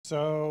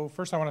So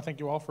first I want to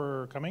thank you all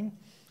for coming.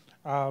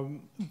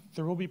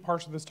 There will be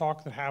parts of this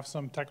talk that have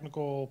some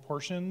technical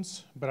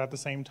portions, but at the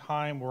same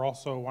time, we're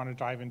also want to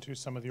dive into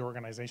some of the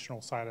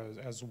organizational side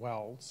as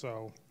well.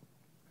 So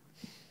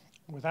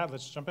with that,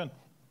 let's jump in.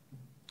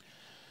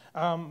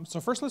 So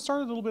first, let's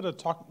start a little bit of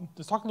talk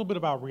a little bit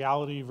about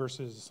reality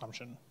versus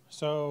assumption.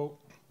 So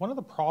one of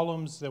the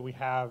problems that we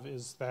have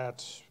is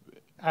that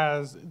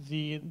as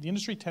the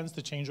industry tends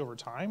to change over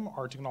time,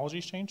 our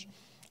technologies change,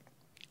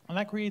 and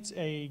that creates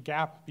a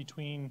gap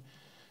between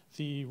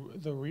the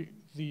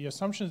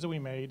assumptions that we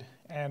made,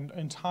 and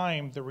in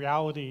time, the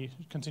reality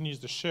continues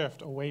to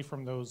shift away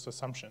from those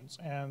assumptions.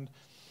 And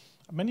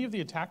many of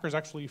the attackers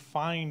actually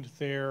find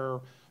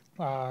their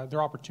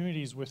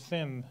opportunities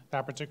within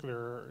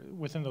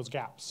those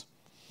gaps.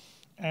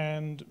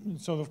 And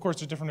so, of course,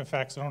 there's different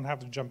effects. I don't have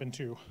to jump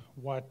into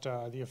what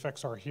the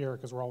effects are here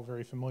because we're all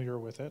very familiar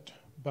with it.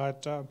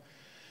 But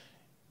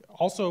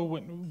also,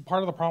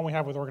 part of the problem we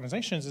have with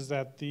organizations is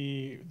that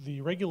the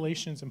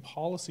regulations and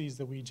policies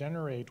that we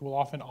generate will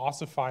often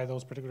ossify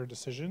those particular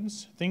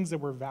decisions, things that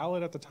were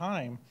valid at the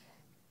time,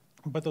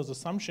 but those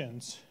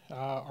assumptions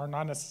are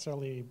not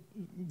necessarily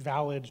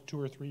valid 2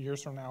 or 3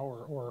 years from now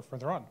or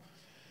further on.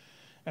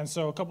 And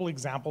so a couple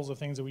examples of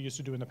things that we used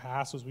to do in the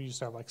past was we used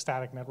to have like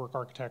static network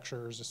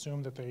architectures,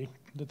 assume that they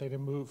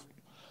didn't move.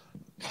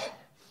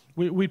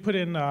 We put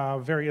in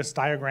various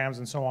diagrams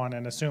and so on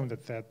and assume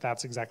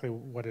that's exactly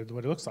what it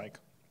looks like.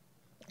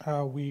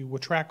 We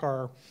would track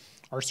our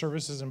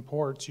services and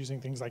ports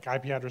using things like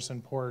IP address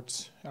and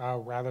ports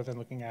rather than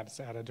looking at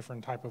a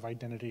different type of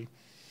identity.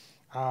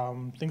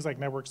 Things like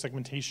network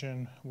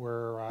segmentation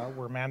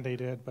were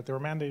mandated, but they were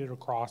mandated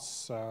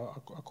across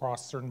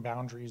certain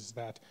boundaries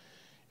that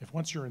if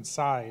once you're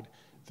inside,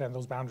 then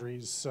those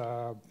boundaries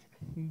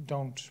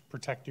don't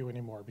protect you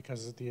anymore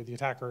because the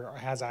attacker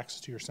has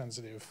access to your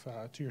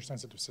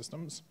sensitive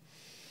systems.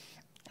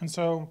 And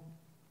so,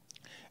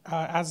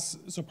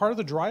 so part of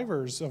the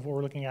drivers of what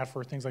we're looking at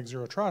for things like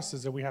zero trust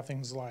is that we have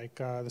things like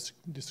the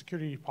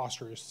security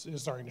posture is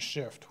starting to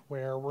shift,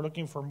 where we're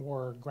looking for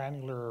more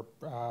granular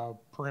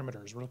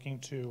perimeters. We're looking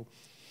to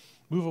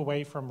move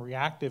away from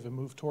reactive and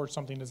move towards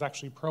something that's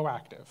actually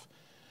proactive.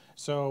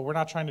 So we're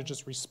not trying to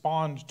just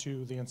respond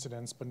to the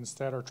incidents, but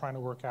instead are trying to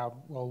work out,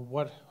 well,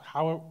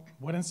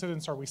 what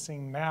incidents are we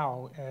seeing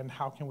now, and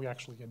how can we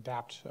actually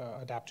adapt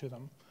to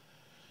them?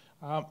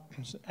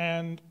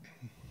 And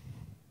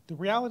the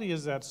reality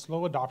is that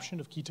slow adoption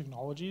of key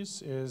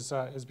technologies is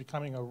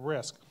becoming a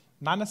risk,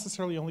 not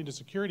necessarily only to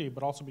security,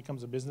 but also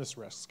becomes a business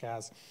risk.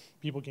 As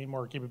people gain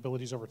more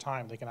capabilities over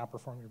time, they can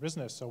outperform your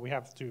business. So we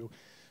have to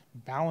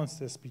balance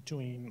this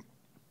between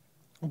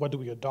what do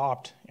we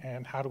adopt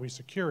and how do we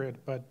secure it,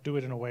 but do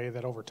it in a way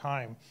that over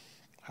time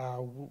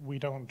we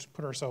don't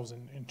put ourselves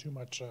in too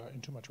much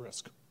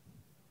risk.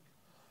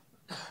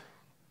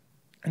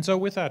 And so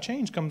with that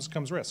change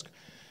comes risk.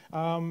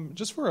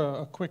 Just for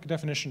a quick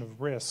definition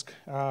of risk,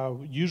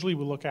 usually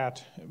we look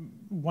at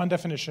one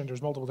definition.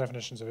 There's multiple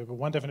definitions of it, but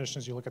one definition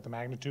is you look at the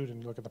magnitude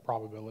and you look at the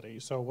probability.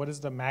 So what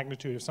is the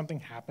magnitude if something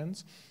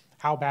happens?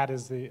 How bad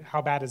is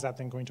that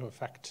thing going to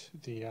affect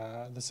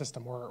the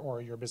system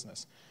or your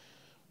business?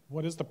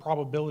 What is the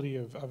probability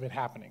of it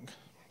happening?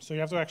 So you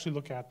have to actually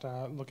look at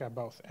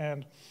both.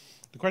 And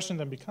the question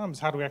then becomes,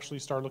 how do we actually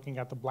start looking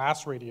at the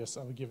blast radius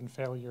of a given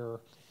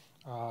failure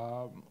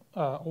or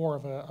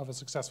of a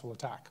successful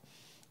attack?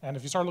 And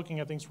if you start looking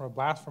at things from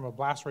a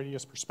blast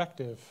radius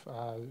perspective,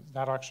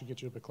 that'll actually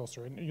get you a bit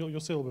closer. And you'll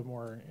see a little bit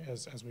more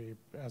as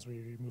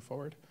we move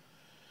forward.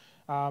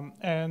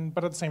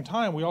 But at the same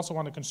time, we also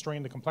want to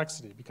constrain the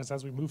complexity, because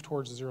as we move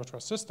towards a zero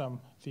trust system,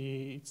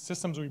 the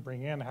systems we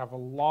bring in have a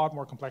lot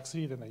more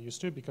complexity than they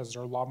used to because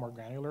they're a lot more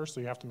granular.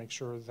 So you have to make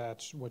sure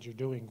that what you're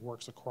doing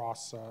works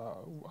across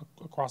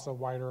a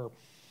wider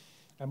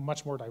and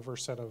much more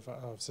diverse set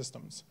of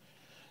systems.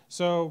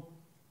 So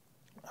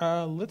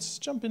let's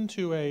jump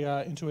into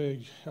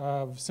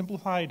a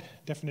simplified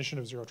definition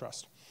of zero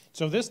trust.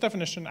 So this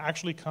definition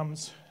actually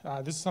comes.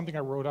 This is something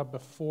I wrote up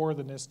before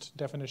the NIST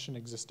definition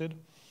existed.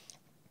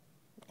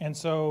 And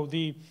so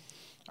the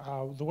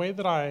way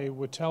that I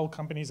would tell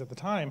companies at the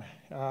time,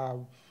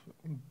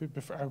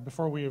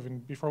 before we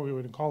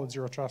would call it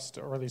zero trust,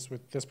 or at least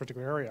with this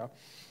particular area,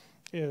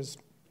 is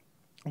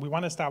we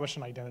want to establish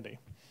an identity.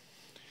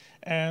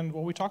 And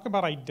when we talk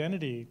about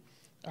identity,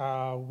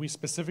 we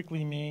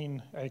specifically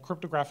mean a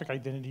cryptographic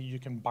identity you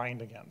can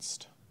bind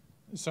against.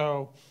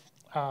 So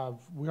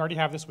we already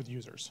have this with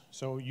users.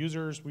 So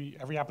users,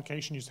 every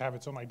application used to have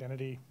its own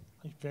identity.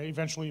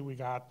 Eventually, we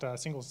got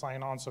single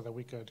sign-on so that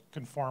we could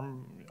we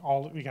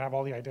can have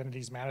all the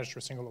identities managed to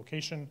a single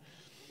location.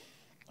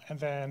 And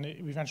then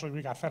eventually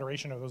we got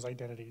federation of those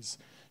identities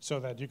so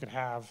that you could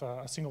have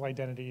a single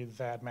identity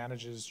that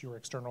manages your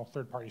external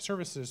third-party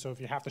services. So if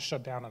you have to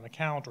shut down an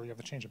account, or you have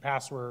to change a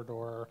password,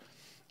 or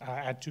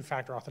add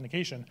two-factor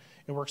authentication,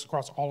 it works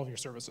across all of your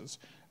services.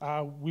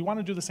 We want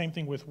to do the same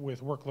thing with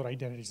workload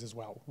identities as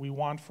well. We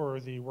want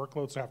for the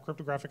workloads to have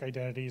cryptographic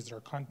identities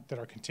that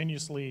are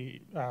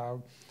continuously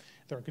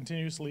They're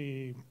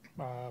continuously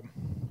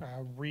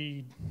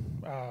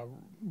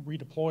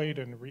redeployed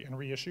and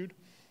reissued,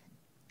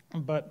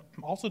 but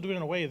also do it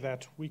in a way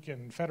that we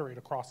can federate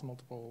across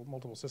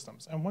multiple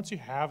systems. And once you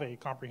have a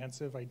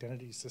comprehensive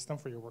identity system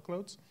for your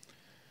workloads,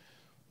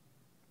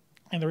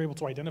 and they're able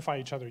to identify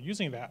each other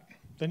using that,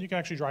 then you can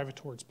actually drive it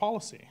towards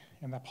policy.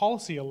 And that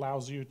policy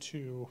allows you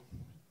to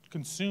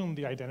consume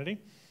the identity,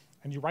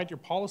 and you write your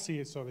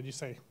policy so that you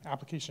say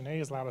application A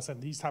is allowed to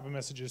send these type of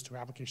messages to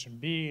application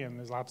B and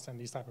is allowed to send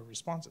these type of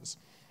responses.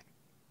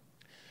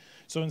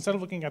 So instead of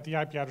looking at the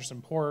IP address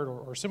and port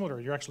or similar,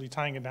 you're actually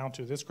tying it down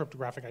to this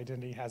cryptographic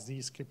identity has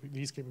these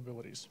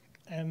capabilities.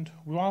 And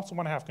we also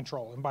want to have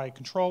control. And by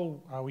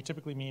control, we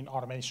typically mean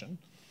automation.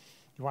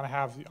 You want to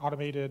have the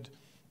automated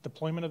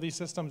deployment of these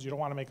systems. You don't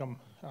want to make them,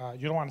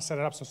 you don't want to set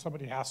it up so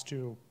somebody has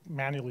to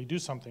manually do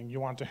something. You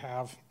want to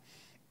have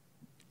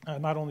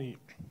not only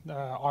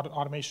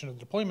automation of the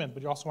deployment,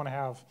 but you also want to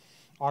have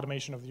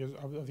automation of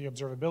the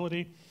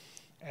observability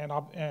and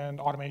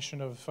automation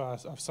of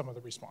some of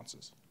the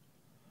responses.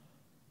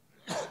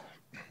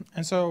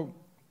 And so,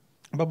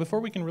 but before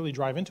we can really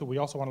drive into it, we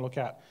also want to look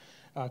at,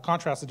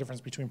 contrast the difference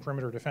between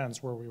perimeter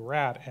defense, where we were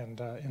at,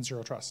 and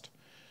zero trust.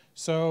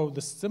 So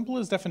the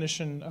simplest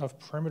definition of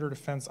perimeter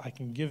defense I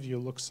can give you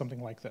looks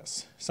something like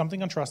this.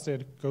 Something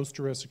untrusted goes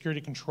through a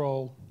security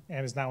control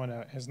and is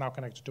now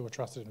connected to a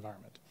trusted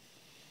environment.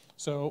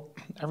 So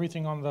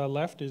everything on the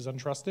left is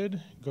untrusted,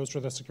 goes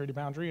through the security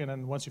boundary, and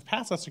then once you've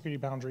passed that security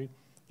boundary,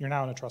 you're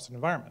now in a trusted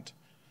environment.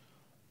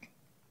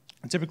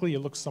 And typically, it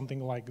looks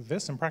something like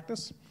this in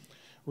practice,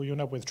 where you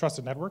end up with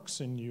trusted networks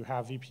and you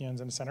have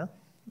VPNs in the center,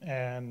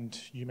 and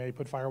you may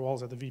put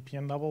firewalls at the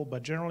VPN level,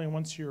 but generally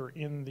once you're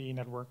in the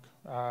network,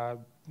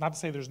 not to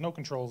say there's no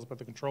controls, but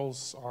the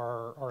controls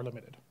are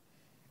limited.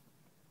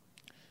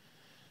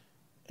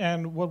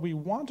 And what we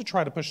want to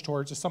try to push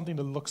towards is something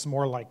that looks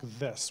more like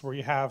this, where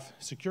you have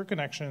secure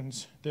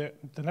connections. The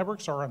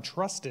networks are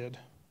untrusted.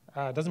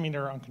 Doesn't mean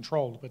they're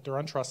uncontrolled, but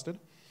they're untrusted.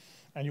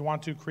 And you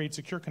want to create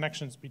secure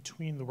connections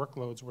between the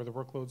workloads where the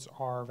workloads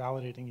are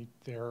validating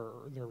their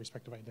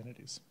respective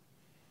identities.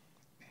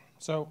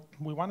 So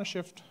we want to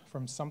shift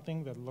from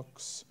something that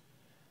looks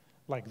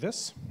like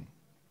this.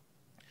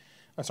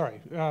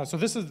 So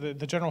this is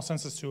the general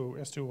sense as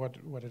to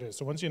what it is.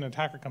 So once an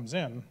attacker comes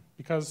in,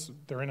 because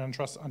they're in an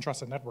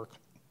untrusted network,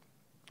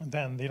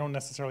 then they don't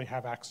necessarily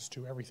have access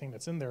to everything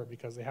that's in there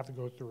because they have to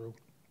go through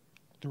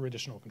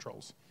additional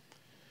controls.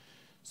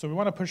 So we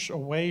want to push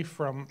away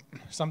from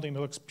something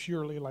that looks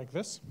purely like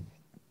this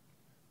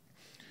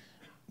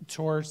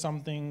towards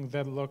something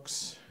that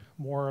looks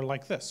more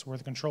like this, where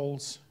the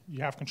controls,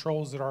 you have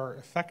controls that are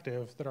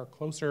effective, that are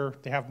closer,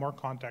 they have more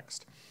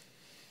context.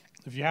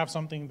 If you have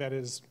something that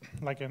is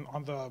like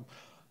on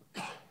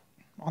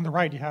the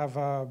right, you have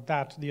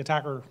the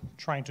attacker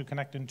trying to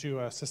connect into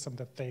a system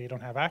that they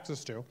don't have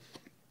access to.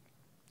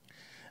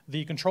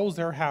 The controls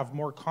there have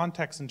more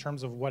context in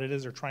terms of what it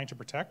is they're trying to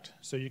protect,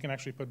 so you can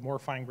actually put more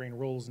fine-grained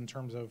rules in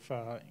terms of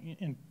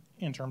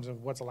in terms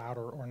of what's allowed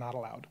or not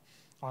allowed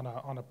on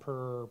a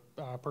per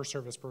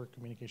service, per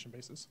communication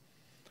basis.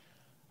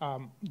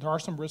 There are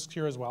some risks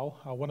here as well.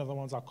 One of the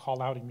ones I'll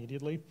call out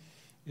immediately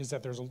is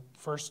that there's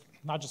first,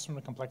 not just from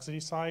the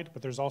complexity side,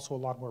 but there's also a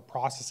lot more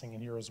processing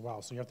in here as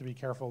well. So you have to be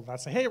careful not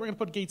to say, hey, we're going to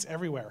put gates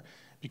everywhere,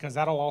 because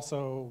that'll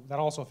also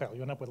fail.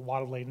 You end up with a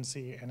lot of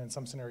latency, and in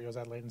some scenarios,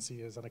 that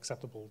latency is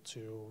unacceptable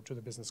to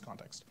the business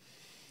context.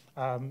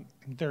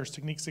 There's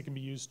techniques that can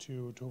be used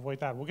to avoid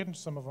that. We'll get into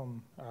some of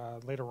them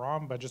later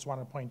on, but just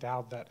want to point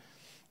out that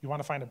you want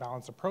to find a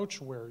balanced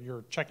approach where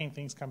you're checking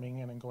things coming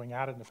in and going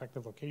out at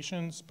effective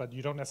locations, but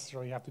you don't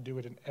necessarily have to do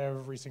it in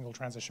every single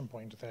transition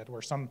point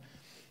where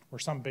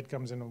some bit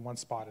comes in one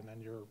spot and then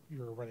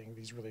you're running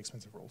these really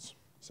expensive rules.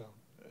 So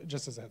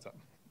just as a heads up.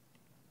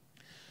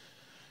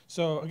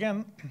 So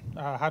again,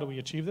 how do we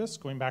achieve this?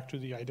 Going back to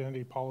the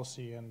identity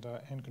policy and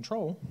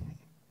control.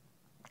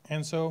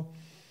 And so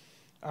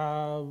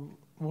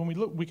when we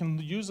look, we can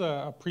use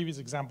a previous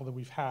example that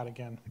we've had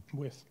again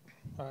with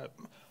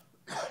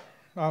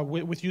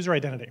user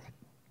identity.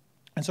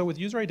 And so with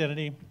user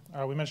identity,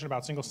 we mentioned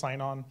about single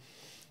sign-on.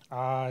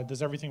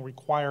 Does everything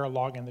require a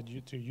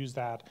login to use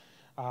that?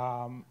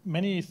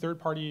 Many third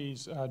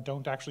parties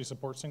don't actually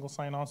support single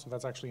sign-on, so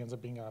that actually ends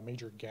up being a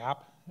major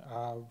gap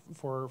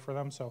for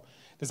them. So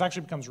this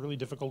actually becomes really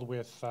difficult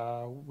with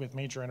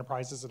major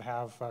enterprises that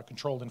have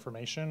controlled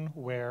information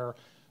or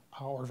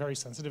very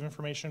sensitive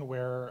information,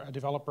 where a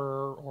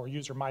developer or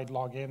user might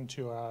log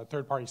into a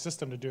third-party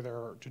system to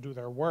do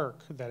their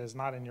work that is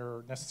not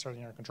necessarily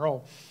in your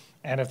control.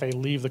 And if they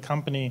leave the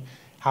company,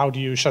 how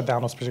do you shut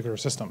down those particular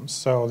systems?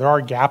 So there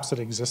are gaps that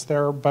exist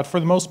there, but for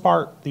the most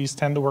part, these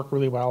tend to work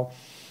really well.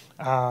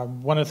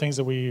 One of the things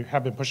that we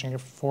have been pushing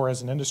for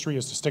as an industry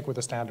is to stick with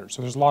the standards.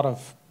 So there's a lot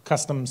of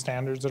custom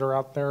standards that are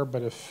out there,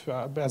 but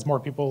as more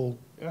people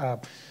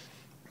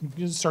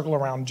circle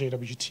around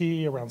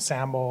JWT, around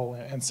SAML,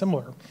 and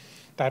similar,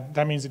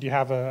 that means that you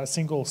have a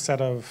single set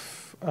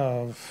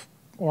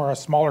or a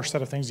smaller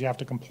set of things you have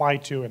to comply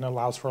to, and it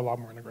allows for a lot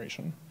more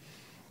integration.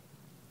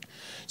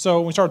 So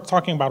when we start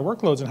talking about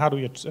workloads and how do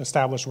we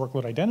establish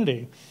workload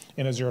identity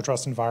in a zero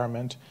trust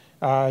environment,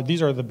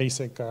 these are the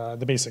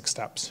basic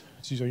steps.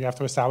 So you have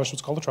to establish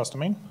what's called a trust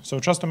domain. So a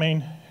trust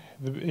domain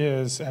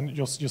is, and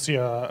you'll see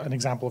an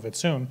example of it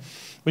soon,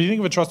 but you think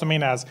of a trust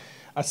domain as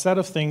a set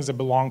of things that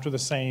belong to the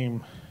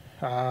same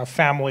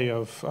family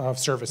of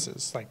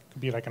services. Like, it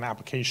could be like an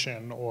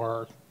application,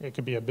 or it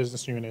could be a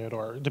business unit,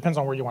 or it depends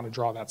on where you want to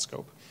draw that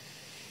scope.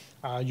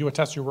 You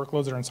attest your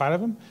workloads that are inside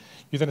of them.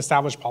 You then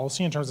establish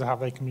policy in terms of how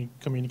they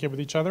communicate with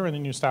each other, and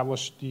then you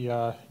establish you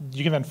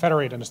can then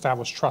federate and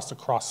establish trust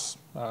across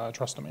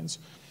trust domains.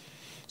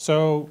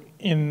 So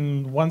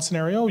in one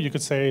scenario, you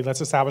could say, let's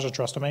establish a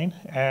trust domain,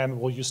 and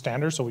we'll use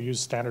standards. So we'll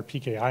use standard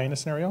PKI in a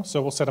scenario.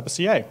 So we'll set up a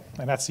CA,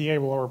 and that CA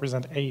will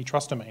represent a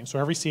trust domain. So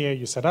every CA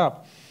you set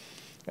up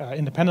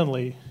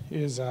independently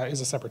is a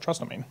separate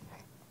trust domain.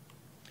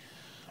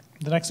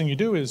 The next thing you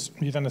do is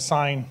you then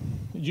assign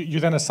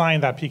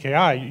that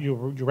PKI. You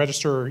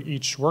register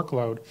each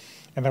workload,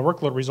 and that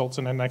workload results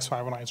in an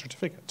X509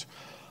 certificate.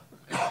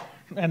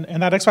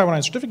 And that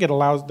X509 certificate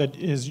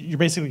you're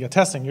basically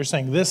attesting. You're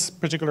saying this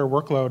particular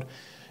workload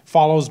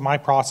follows my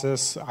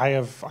process. I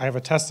have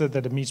attested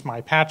that it meets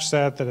my patch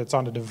set, that it's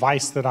on a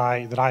device that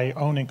I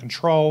own and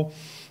control,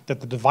 that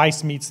the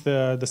device meets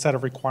the set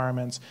of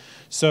requirements.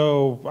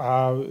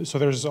 So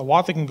there's a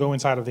lot that can go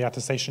inside of the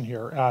attestation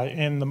here.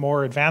 In the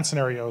more advanced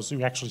scenarios,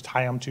 we actually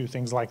tie them to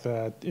things like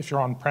if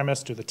you're on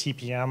premise, to the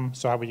TPM,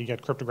 so how would you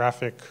get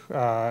cryptographic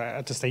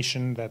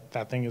attestation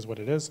that thing is what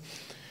it is.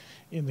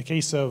 In the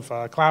case of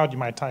cloud, you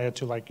might tie it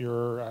to like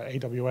your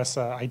AWS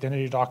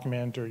identity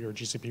document or your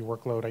GCP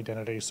workload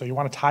identity. So you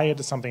want to tie it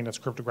to something that's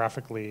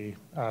cryptographically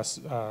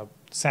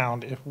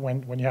sound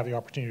when you have the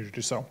opportunity to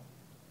do so.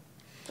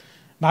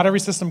 Not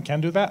every system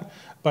can do that,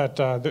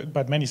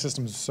 but many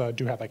systems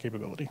do have that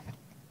capability.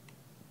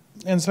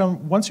 And so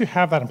once you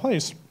have that in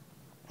place,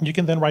 you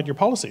can then write your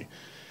policy.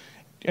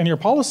 And your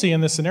policy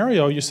in this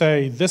scenario, you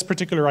say this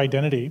particular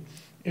identity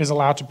is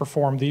allowed to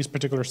perform these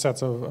particular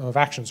sets of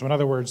actions. So in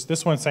other words,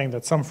 this one's saying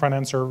that some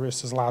front-end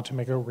service is allowed to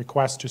make a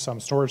request to some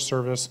storage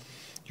service.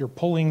 You're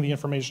pulling the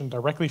information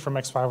directly from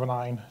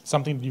X509,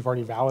 something that you've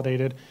already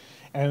validated,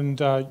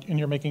 and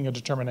you're making a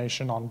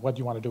determination on what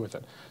you want to do with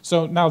it.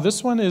 So now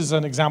this one is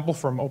an example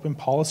from Open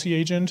Policy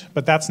Agent,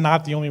 but that's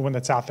not the only one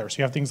that's out there. So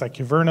you have things like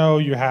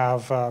Kyverno, you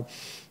have,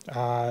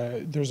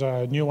 there's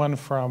a new one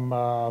from,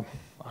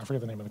 I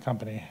forget the name of the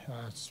company,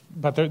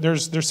 but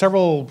there's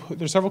several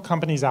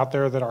companies out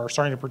there that are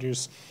starting to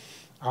produce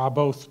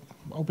both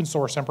open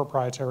source and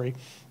proprietary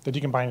that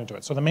you can bind into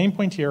it. So the main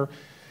point here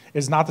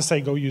is not to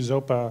say go use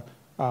Zopa,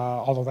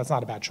 although that's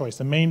not a bad choice.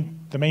 The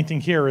main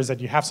thing here is that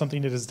you have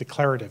something that is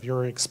declarative.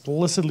 You're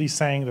explicitly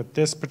saying that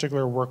this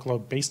particular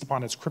workload, based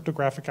upon its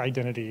cryptographic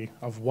identity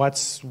of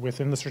what's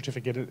within the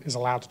certificate, is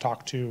allowed to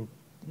talk to,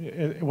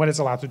 what it's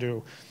allowed to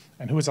do,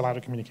 and who it's allowed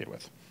to communicate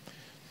with.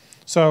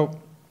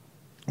 So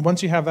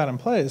once you have that in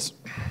place,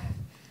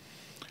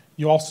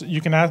 you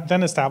can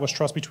then establish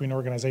trust between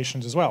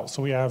organizations as well.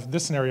 So we have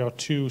this scenario,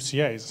 2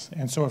 CAs.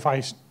 And so if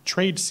I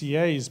trade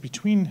CAs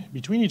between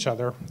each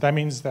other, that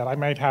means that I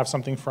might have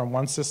something from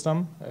one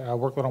system, a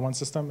workload on one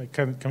system. It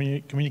can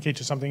communicate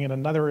to something in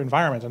another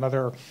environment.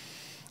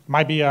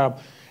 Might be a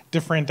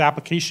different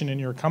application in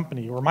your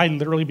company, or might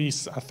literally be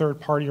a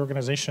third-party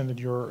organization that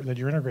you're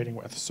integrating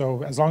with.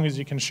 So as long as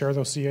you can share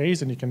those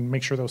CAs and you can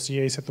make sure those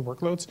CAs hit the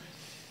workloads,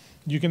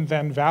 you can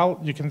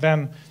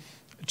then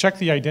check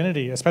the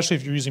identity, especially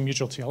if you're using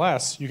mutual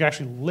TLS. You can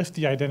actually lift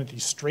the identity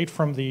straight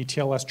from the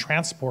TLS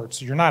transport,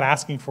 so you're not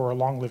asking for a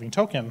long-living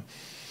token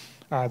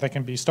that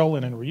can be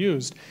stolen and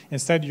reused.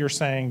 Instead, you're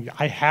saying,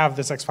 I have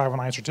this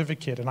X509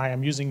 certificate, and I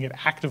am using it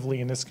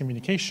actively in this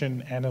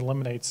communication, and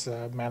eliminates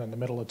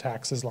man-in-the-middle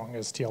attacks as long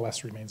as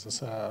TLS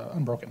remains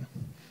unbroken.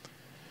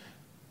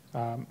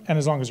 And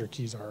as long as your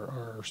keys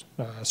are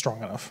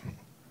strong enough.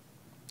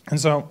 And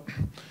so,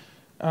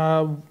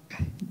 and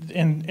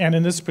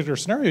in this particular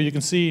scenario, you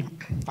can see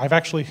I've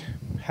actually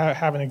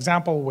have an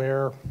example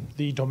where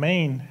the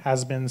domain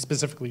has been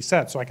specifically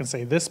set. So I can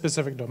say this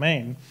specific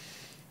domain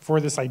for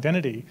this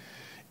identity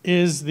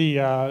is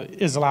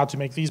allowed to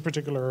make these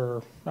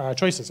particular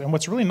choices. And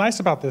what's really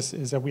nice about this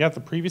is that we have the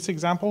previous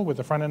example with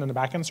the front end and the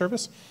back end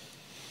service.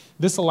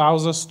 This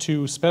allows us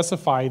to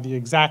specify the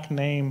exact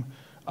name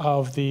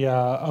of the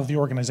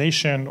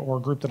organization or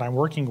group that I'm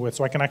working with,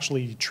 so I can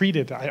actually treat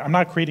it. I'm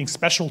not creating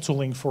special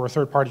tooling for a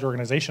third-party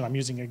organization. I'm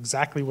using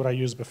exactly what I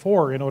used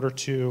before in order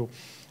to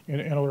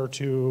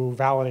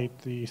validate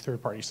the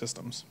third-party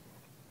systems.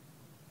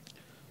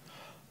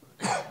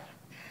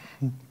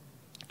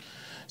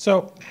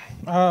 So,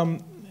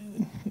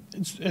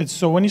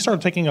 so when you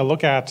start taking a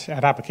look at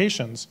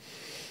applications,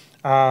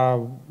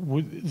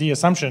 the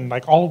assumption,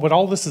 like what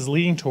all this is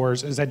leading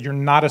towards, is that you're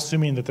not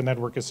assuming that the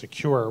network is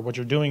secure. What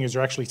you're doing is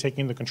you're actually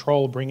taking the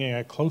control, bringing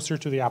it closer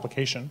to the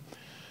application.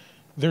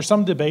 There's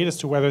some debate as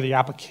to whether the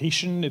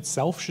application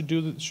itself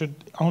should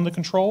own the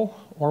control,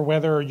 or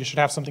whether you should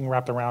have something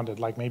wrapped around it,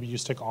 like maybe you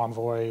stick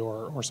Envoy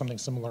or something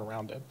similar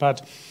around it.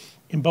 But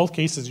in both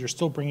cases, you're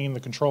still bringing the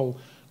control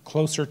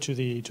closer to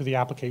the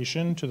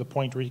application, to the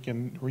point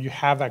where you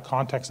have that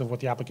context of what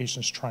the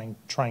application is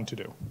trying to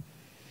do.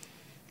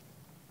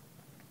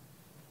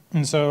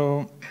 And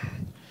so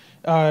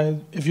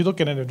if you look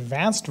at an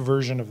advanced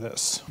version of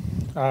this,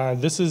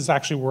 this is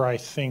actually where I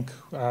think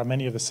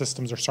many of the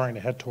systems are starting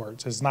to head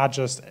towards. It's not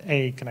just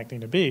A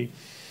connecting to B.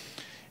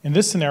 In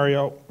this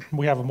scenario,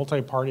 we have a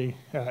multi-party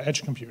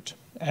edge compute.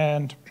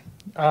 And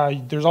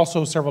there's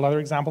also several other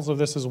examples of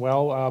this as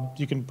well.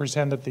 You can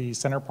pretend that the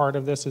center part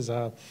of this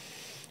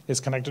is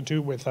connected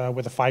to with a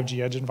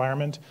 5G edge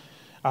environment.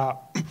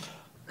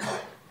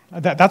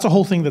 That's a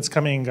whole thing that's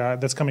coming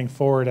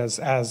forward as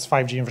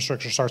 5G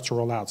infrastructure starts to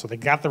roll out. So they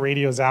got the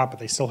radios out, but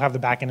they still have the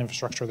backend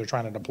infrastructure they're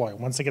trying to deploy.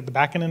 Once they get the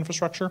backend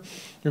infrastructure,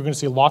 you're going to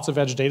see lots of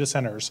edge data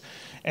centers.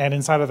 And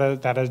inside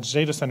of that edge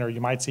data center,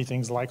 you might see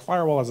things like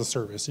firewall as a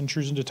service,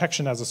 intrusion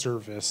detection as a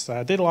service,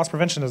 data loss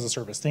prevention as a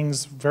service,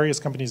 things various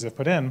companies have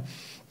put in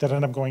that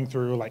end up going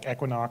through like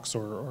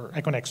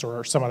Equinix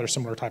or some other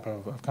similar type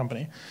of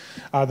company.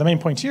 The main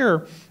point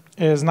here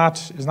is not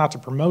to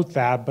promote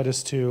that, but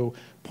is to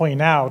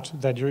point out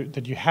that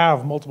you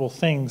have multiple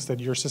things that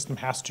your system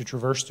has to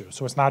traverse to.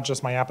 So it's not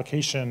just my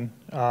application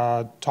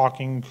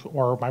talking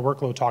or my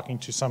workload talking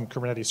to some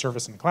Kubernetes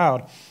service in the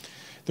cloud.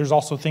 There's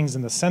also things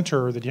in the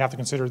center that you have to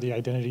consider the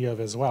identity of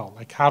as well.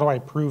 Like, how do I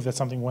prove that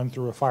something went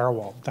through a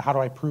firewall? How do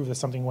I prove that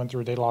something went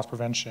through data loss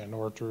prevention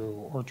or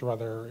through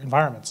other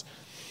environments?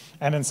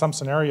 And in some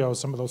scenarios,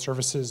 some of those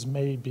services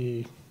may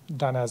be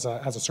done as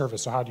a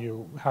service. So how do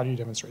you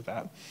demonstrate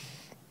that?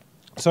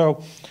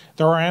 So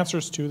there are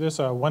answers to this.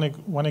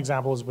 One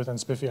example is within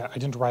SPIFFE. I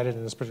didn't write it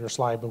in this particular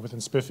slide, but within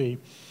SPIFFE,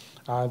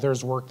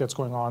 there's work that's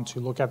going on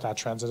to look at that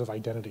transitive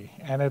identity.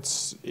 And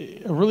it's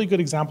a really good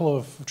example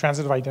of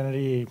transitive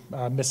identity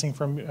missing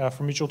from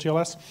mutual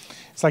TLS.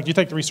 It's like you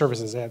take three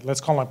services,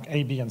 let's call them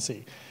A, B, and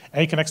C.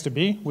 A connects to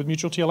B with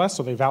mutual TLS,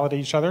 so they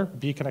validate each other.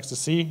 B connects to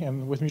C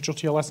and with mutual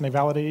TLS, and they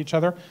validate each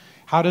other.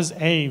 How does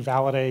A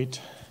validate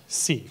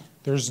C?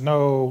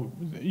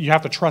 You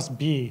have to trust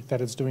B that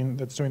it's doing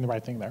the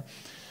right thing there.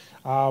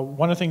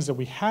 One of the things that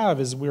we have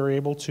is we're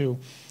able to,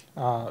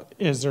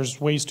 there's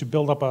ways to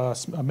build up a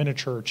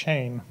miniature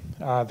chain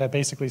that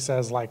basically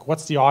says like,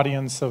 what's the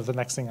audience of the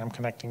next thing I'm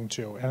connecting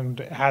to? And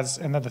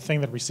then the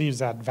thing that receives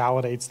that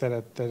validates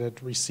that it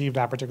received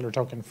that particular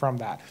token from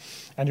that.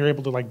 And you're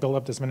able to like build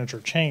up this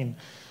miniature chain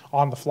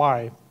on the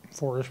fly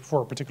for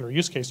a particular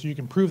use case, so you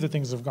can prove that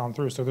things have gone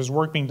through. So there's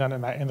work being done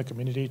in the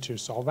community to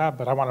solve that,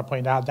 but I want to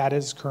point out that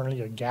is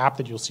currently a gap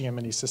that you'll see in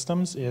many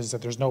systems, is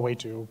that there's no way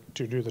to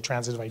do the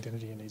transitive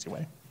identity in an easy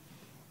way.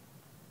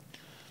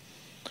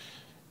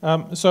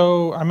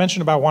 So I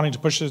mentioned about wanting to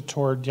push it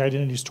toward the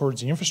identities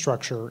towards the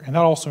infrastructure, and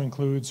that also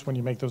includes when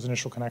you make those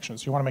initial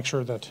connections. You want to make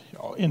sure that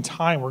in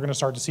time we're going to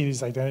start to see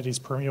these identities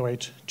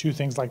permeate to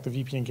things like the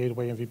VPN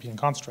gateway and VPN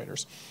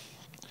concentrators.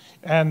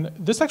 And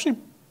this actually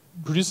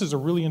produces a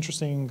really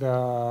interesting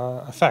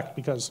effect,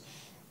 because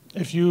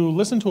if you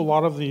listen to a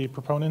lot of the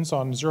proponents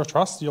on zero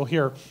trust, you'll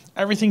hear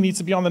everything needs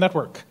to be on the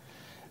network.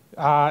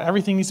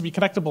 Everything needs to be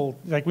connectable.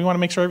 Like, we want to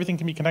make sure everything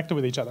can be connected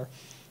with each other.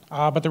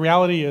 But the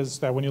reality is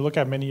that when you look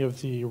at many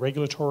of the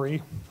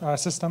regulatory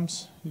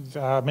systems,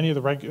 many of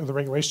the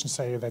regulations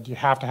say that you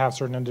have to have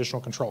certain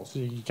additional controls.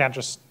 You can't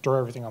just throw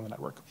everything on the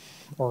network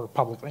or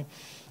publicly.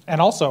 And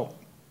also,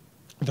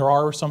 there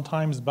are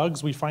sometimes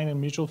bugs we find in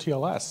mutual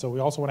TLS, so we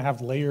also want to have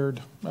a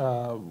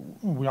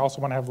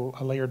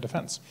layered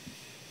defense.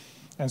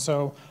 And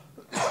so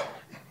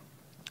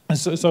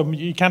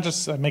you can't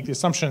just make the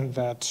assumption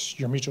that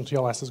your mutual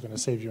TLS is going to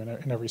save you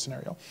in every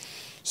scenario.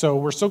 So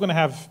we're still going to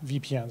have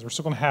VPNs, we're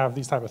still going to have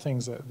these type of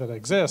things that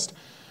exist,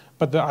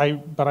 but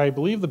I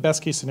believe the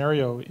best case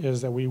scenario is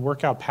that we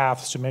work out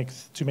paths to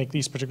make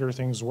these particular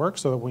things work,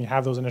 so that when we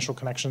have those initial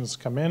connections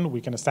come in,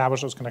 we can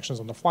establish those connections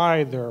on the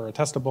fly. They're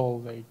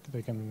testable.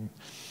 They can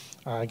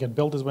get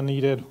built as when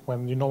needed.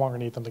 When you no longer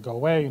need them to go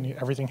away, and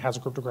everything has a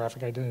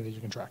cryptographic identity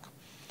you can track.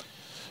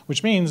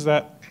 Which means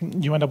that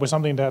you end up with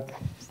something that,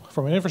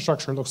 from an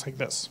infrastructure, looks like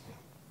this.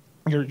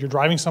 You're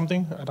driving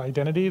something, an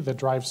identity that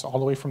drives all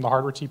the way from the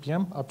hardware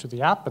TPM up to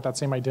the app, but that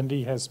same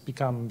identity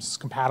becomes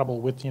compatible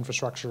with the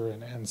infrastructure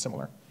and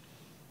similar.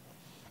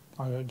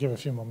 I'll give a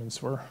few moments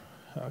for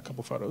a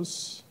couple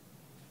photos.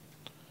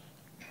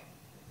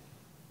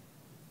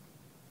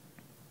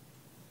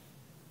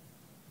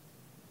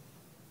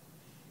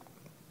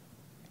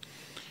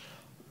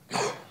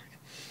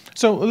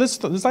 So let's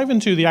dive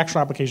into the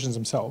actual applications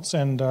themselves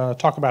and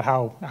talk about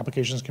how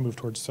applications can move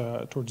towards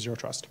zero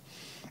trust.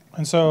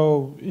 And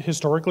so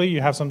historically,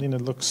 you have something that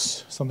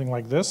looks something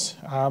like this.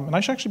 And I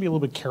should actually be a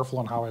little bit careful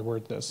on how I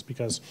word this,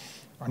 because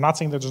I'm not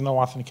saying that there's no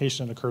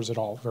authentication that occurs at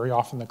all. Very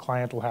often the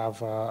client will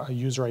have a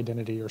user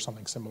identity or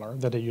something similar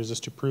that it uses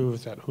to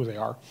prove that who they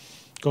are.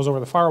 It goes over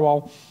the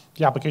firewall.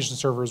 The application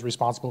server is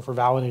responsible for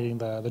validating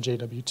the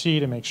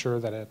JWT to make sure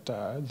that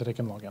it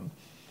can log in.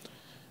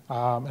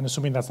 And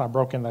assuming that's not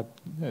broken,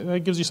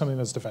 that gives you something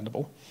that's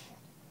defendable.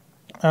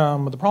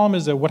 The problem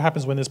is that what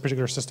happens when this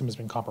particular system has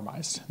been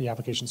compromised, the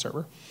application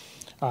server?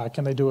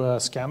 Can they do a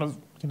scan of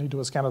the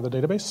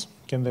database?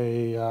 Can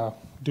they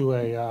do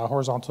a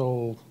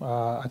horizontal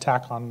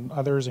attack on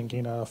others and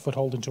gain a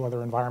foothold into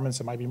other environments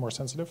that might be more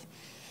sensitive?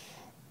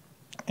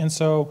 And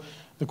so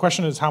the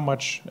question is how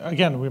much,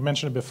 again, we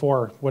mentioned it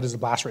before, what is the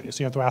blast radius?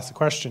 So you have to ask the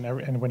question,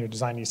 and when you're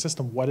designing a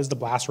system, what is the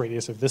blast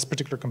radius if this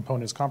particular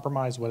component is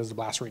compromised? What is the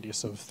blast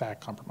radius of that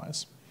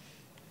compromise?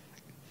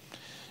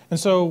 And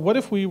so what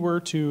if we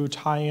were to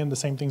tie in the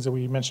same things that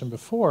we mentioned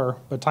before,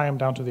 but tie them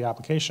down to the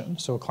application?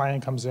 So a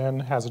client comes in,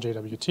 has a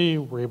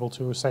JWT, we're able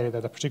to say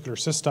that a particular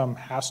system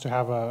has to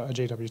have a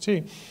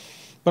JWT,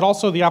 but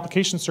also the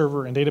application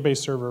server and database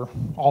server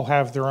all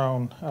have their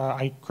own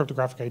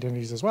cryptographic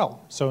identities as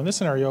well. So in this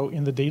scenario,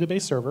 in the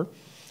database server,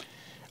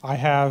 I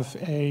have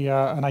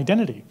an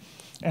identity.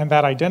 And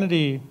that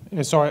identity,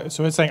 so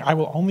it's saying I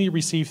will only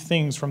receive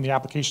things from the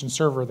application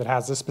server that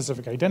has this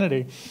specific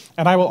identity,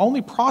 and I will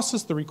only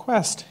process the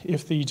request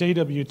if the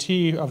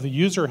JWT of the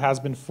user has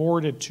been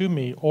forwarded to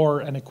me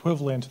or an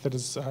equivalent that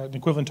is an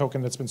equivalent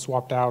token that's been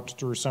swapped out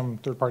through some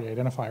third-party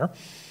identifier.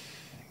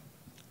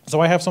 So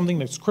I have something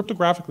that's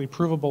cryptographically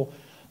provable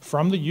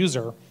from the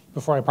user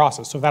before I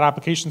process. So if that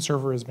application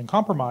server has been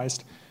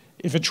compromised,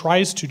 if it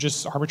tries to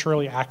just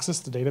arbitrarily access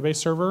the database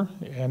server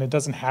and it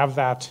doesn't have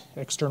that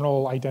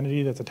external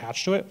identity that's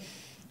attached to it,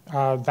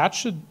 that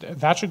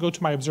should go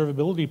to my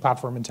observability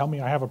platform and tell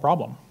me I have a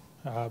problem.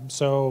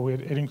 So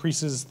it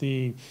increases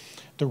the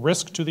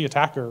risk to the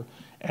attacker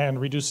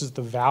and reduces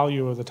the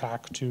value of the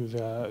attack to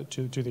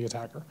the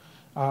attacker.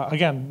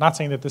 Again, not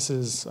saying that this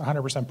is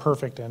 100%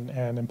 perfect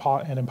and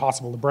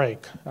impossible to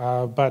break,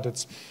 but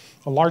it's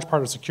a large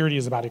part of security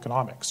is about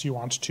economics. You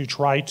want to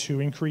try to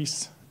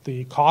increase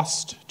the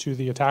cost to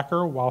the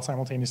attacker while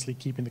simultaneously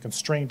keeping the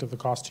constraint of the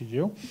cost to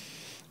you.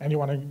 And you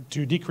want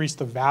to decrease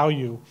the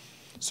value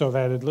so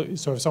that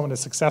so if someone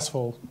is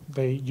successful,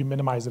 you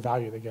minimize the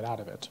value they get out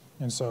of it.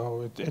 And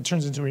so it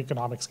turns into an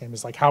economics game.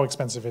 It's like how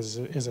expensive is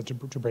it to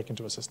break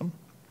into a system?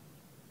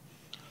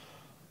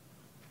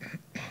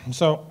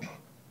 So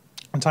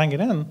tying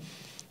it in,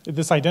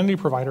 this identity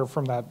provider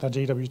from that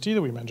JWT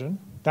that we mentioned,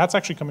 that's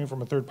actually coming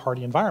from a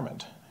third-party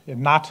environment.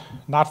 And not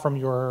from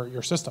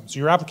your system. So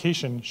your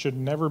application should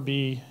never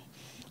be,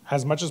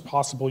 as much as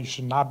possible, you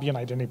should not be an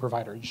identity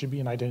provider. You should be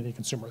an identity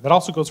consumer. That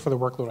also goes for the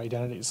workload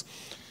identities.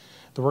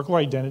 The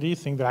workload identity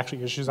thing that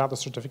actually issues out the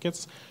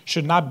certificates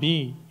should not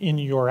be in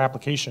your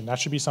application. That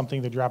should be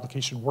something that your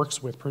application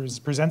works with,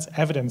 presents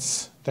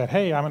evidence that,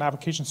 hey, I'm an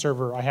application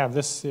server, I have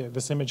this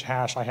image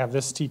hash, I have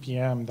this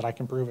TPM that I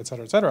can prove, et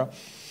cetera, et cetera.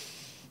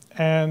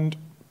 And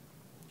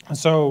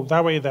so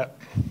that way that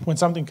when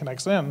something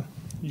connects in,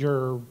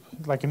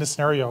 like in this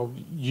scenario,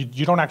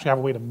 you don't actually have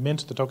a way to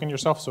mint the token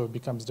yourself, so it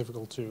becomes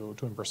difficult to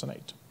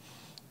impersonate.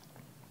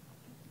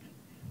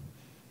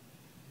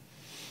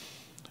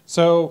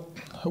 So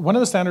one of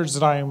the standards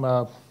that I'm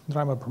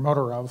a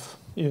promoter of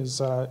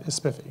is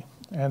SPIFFE.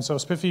 And so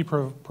SPIFFE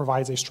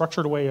provides a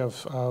structured way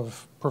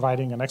of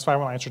providing an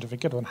X509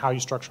 certificate on how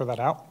you structure that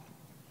out,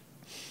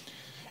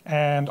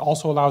 and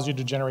also allows you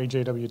to generate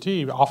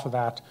JWT off of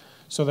that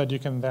so that you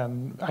can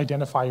then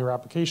identify your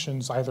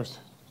applications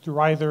through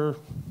either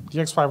the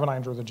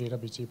X509 or the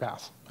JWT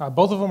path.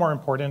 Both of them are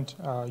important.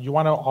 You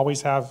want to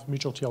always have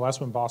mutual TLS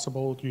when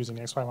possible using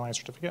the X509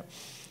 certificate.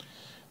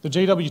 The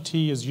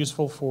JWT is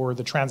useful for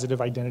the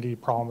transitive identity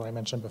problem that I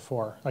mentioned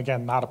before.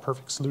 Again, not a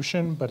perfect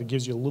solution, but it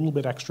gives you a little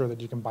bit extra that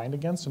you can bind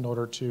against in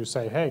order to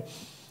say, hey,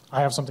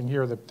 I have something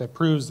here that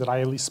proves that I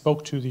at least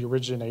spoke to the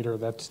originator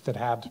that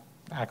had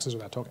access to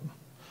that token.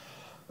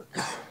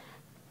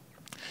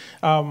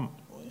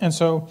 And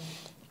so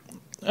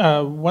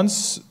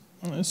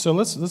So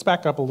let's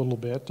back up a little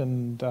bit,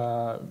 and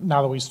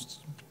now that we've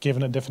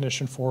given a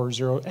definition for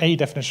zero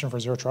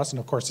trust, and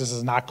of course this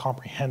is not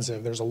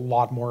comprehensive. There's a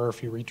lot more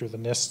if you read through the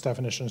NIST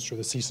definitions, through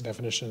the CISA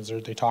definitions.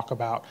 They talk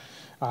about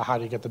how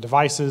do you get the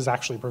devices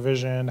actually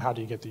provisioned, how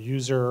do you get the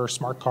user,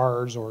 smart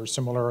cards or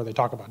similar. They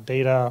talk about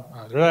data.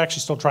 They're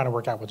actually still trying to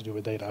work out what to do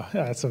with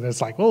data. So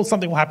it's like, well,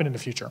 something will happen in the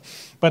future.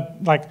 But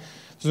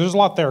so there's a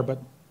lot there.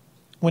 But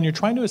when you're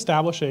trying to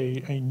establish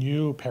a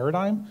new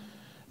paradigm,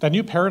 that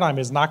new paradigm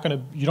is not going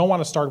to, you don't want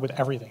to start with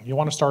everything. You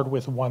want to start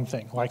with one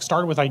thing, like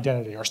start with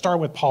identity or start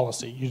with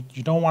policy.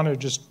 You don't want to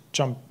just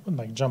jump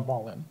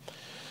all in.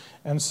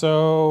 And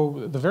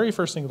so the very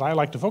first thing that I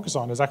like to focus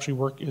on is actually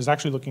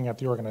looking at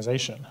the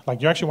organization.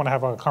 Like you actually want to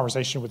have a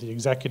conversation with the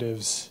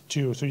executives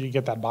too, so you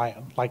get that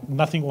buy-in. Like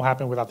nothing will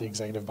happen without the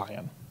executive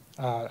buy-in.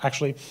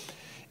 Actually,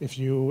 if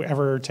you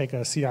ever take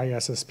a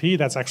CISSP,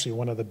 that's actually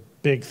one of the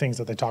big things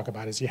that they talk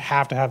about is you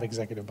have to have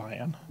executive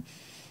buy-in.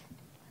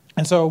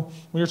 And so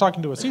when you're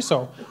talking to a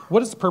CISO,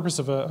 what is the purpose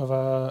of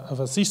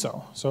a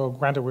CISO? So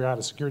granted, we're at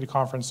a security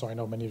conference, so I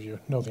know many of you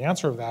know the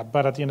answer of that.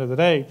 But at the end of the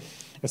day,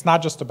 it's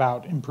not just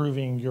about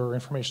improving your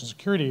information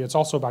security. It's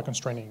also about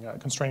constraining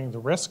the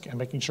risk and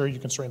making sure you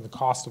constrain the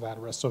cost of that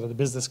risk so that the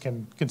business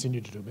can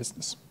continue to do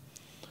business.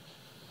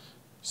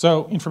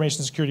 So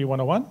information security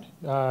 101,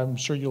 I'm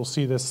sure you'll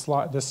see this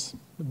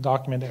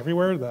document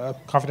everywhere, the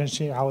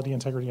confidentiality,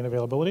 integrity, and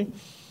availability.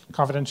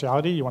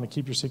 Confidentiality, you want to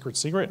keep your secret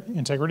secret.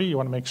 Integrity, you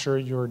want to make sure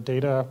your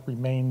data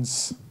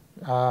remains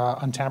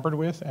untampered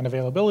with. And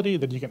availability,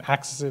 that you can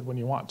access it when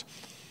you want,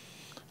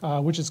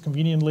 which is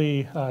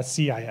conveniently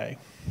CIA.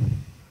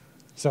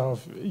 So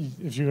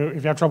if you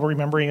have trouble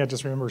remembering it,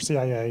 just remember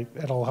CIA.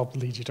 It'll help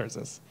lead you towards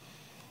this.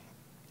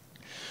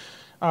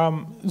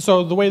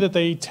 So the way that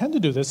they tend to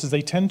do this is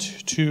they tend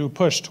to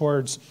push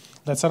towards,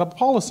 let's set up a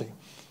policy.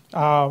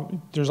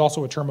 There's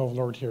also a term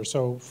overlord here.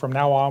 So from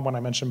now on, when I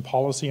mention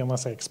policy,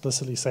 unless I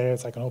explicitly say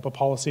it's like an OPA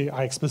policy,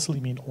 I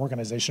explicitly mean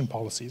organization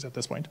policies at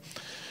this point.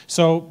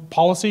 So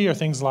policy are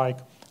things like,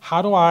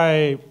 how do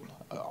I,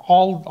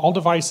 all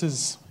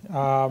devices,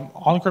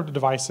 all encrypted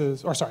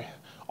devices, or sorry,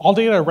 all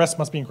data at rest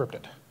must be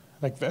encrypted.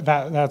 Like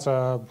that's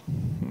a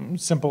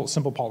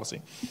simple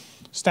policy.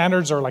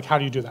 Standards are like, how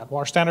do you do that? Well,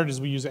 our standard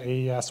is we use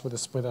AES with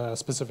a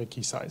specific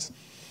key size.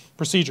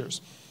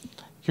 Procedures.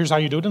 Here's how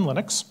you do it in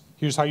Linux.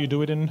 Here's how you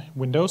do it in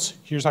Windows.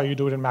 Here's how you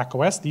do it in Mac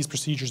OS. These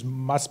procedures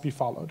must be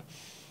followed.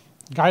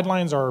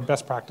 Guidelines are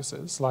best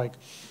practices. Like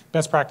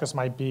best practice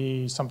might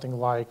be something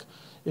like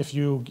if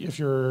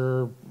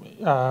you're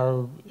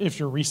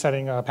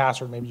resetting a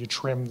password, maybe you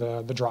trim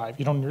the drive.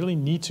 You don't really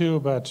need to,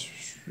 but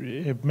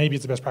maybe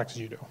it's the best practice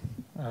you do.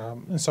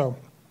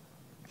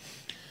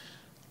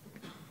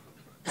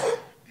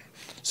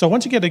 So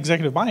once you get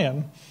executive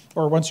buy-in,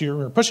 or once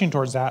you're pushing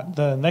towards that,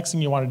 the next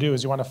thing you want to do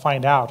is you want to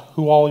find out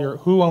who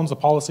owns the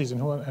policies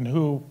and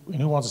who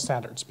owns the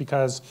standards.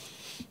 Because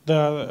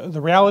the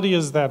reality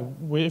is that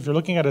if you're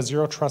looking at a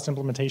zero trust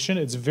implementation,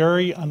 it's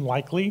very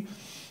unlikely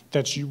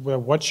that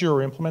what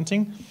you're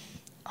implementing,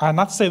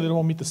 not to say that it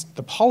won't meet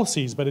the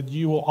policies, but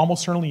you will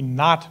almost certainly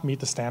not meet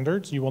the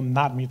standards. You will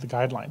not meet the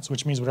guidelines,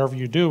 which means whatever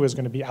you do is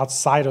going to be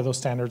outside of those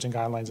standards and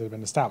guidelines that have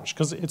been established,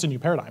 because it's a new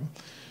paradigm.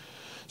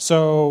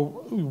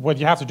 So what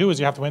you have to do is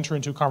you have to enter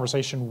into a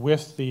conversation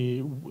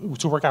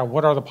to work out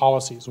what are the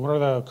policies, what are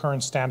the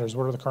current standards,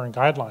 what are the current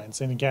guidelines.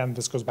 And again,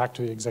 this goes back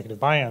to the executive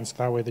buy-in, so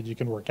that way that you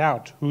can work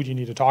out who do you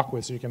need to talk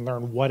with so you can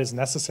learn what is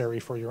necessary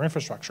for your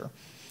infrastructure.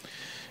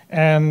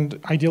 And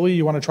ideally,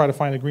 you want to try to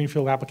find a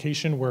greenfield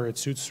application where it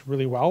suits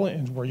really well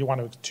and where you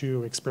want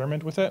to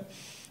experiment with it.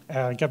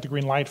 Get the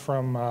green light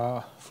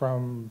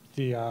from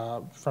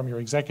your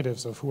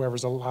executives of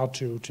whoever's allowed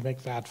to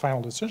make that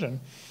final decision.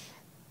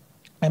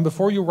 And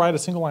before you write a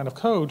single line of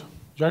code,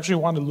 you actually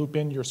want to loop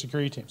in your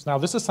security teams. Now,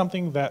 this is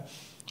something that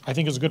I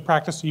think is a good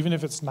practice, even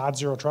if it's not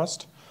zero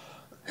trust.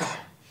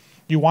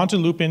 You want to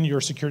loop in your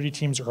security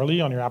teams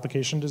early on your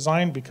application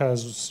design,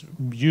 because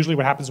usually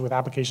what happens with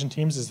application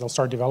teams is they'll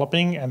start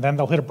developing and then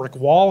they'll hit a brick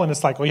wall and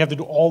it's like, oh, you have to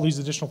do all these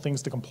additional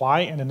things to comply.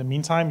 And in the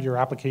meantime, your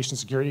application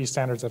security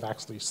standards have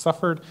actually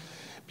suffered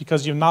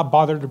because you've not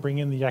bothered to bring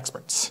in the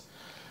experts.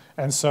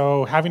 And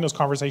so having those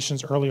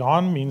conversations early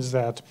on means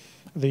that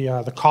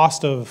the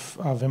cost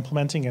of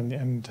implementing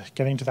and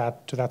getting to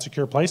that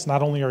secure place,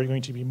 not only are you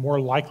going to be more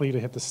likely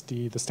to hit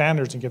the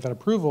standards and get that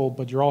approval,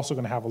 but you're also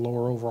going to have a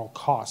lower overall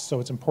cost.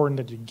 So it's important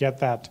that you get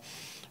that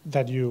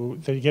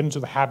you get into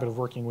the habit of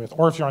working with,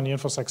 or if you're on the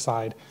InfoSec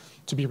side,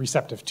 to be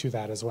receptive to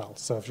that as well.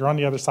 So if you're on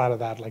the other side of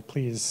that, like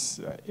please,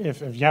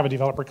 if you have a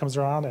developer comes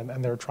around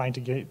and they're trying to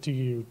get to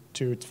you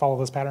to follow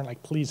this pattern,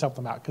 like please help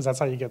them out, because that's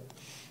how you get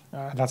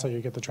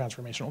the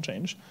transformational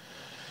change.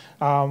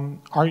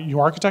 You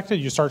architect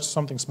it, you start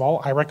something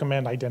small. I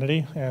recommend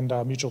identity and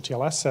mutual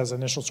TLS as an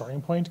initial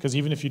starting point, because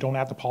even if you don't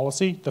add the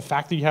policy, the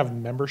fact that you have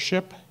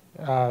membership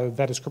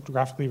that is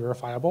cryptographically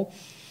verifiable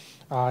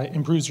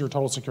improves your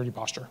total security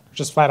posture.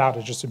 Just flat out,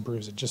 it just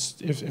improves it,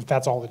 just if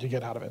that's all that you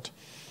get out of it.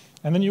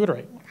 And then you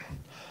iterate.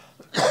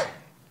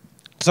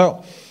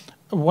 So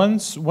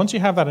once you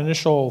have that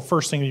initial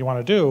first thing that you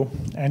want to do,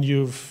 and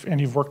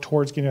you've worked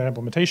towards getting that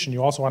implementation,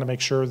 you also want to make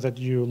sure that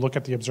you look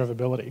at the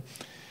observability.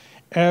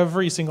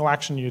 Every single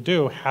action you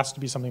do has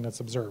to be something that's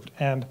observed.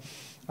 And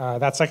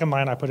that second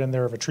line I put in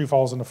there, if a tree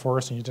falls in the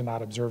forest and you did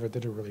not observe it,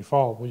 did it really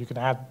fall? Well, you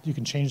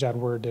can change that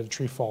word, did a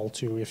tree fall,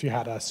 to if you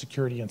had a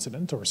security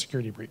incident or a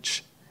security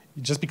breach.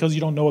 Just because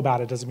you don't know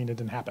about it doesn't mean it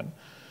didn't happen.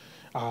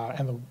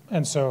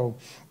 And so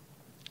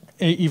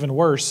even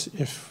worse,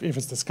 if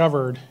it's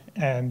discovered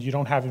and you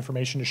don't have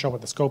information to show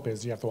what the scope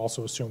is, you have to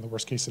also assume the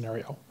worst case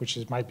scenario, which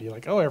might be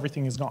like, oh,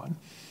 everything is gone.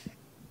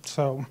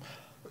 So.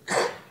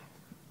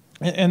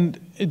 And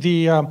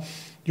you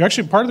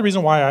actually, part of the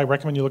reason why I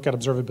recommend you look at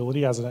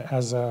observability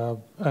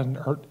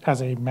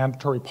as a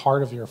mandatory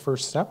part of your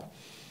first step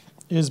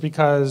is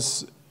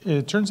because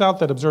it turns out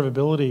that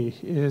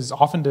observability is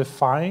often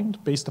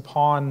defined based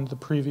upon the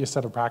previous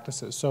set of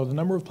practices. So the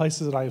number of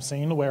places that I have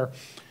seen where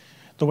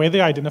the way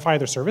they identify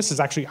their service is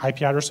actually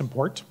IP address and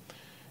port.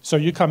 So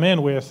you come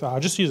in with, I'll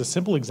just use a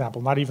simple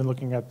example, not even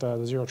looking at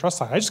the zero trust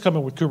side. I just come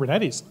in with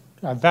Kubernetes.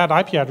 That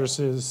IP address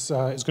is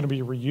going to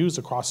be reused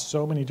across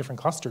so many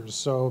different clusters.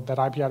 So that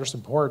IP address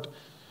and port,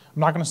 I'm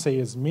not going to say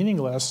is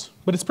meaningless,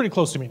 but it's pretty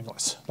close to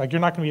meaningless. Like you're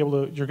not going to be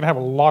able to, you're going to have a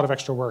lot of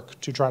extra work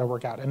to try to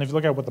work out. And if you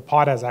look at what the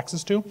pod has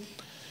access to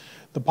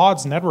the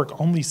pod's network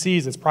only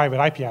sees its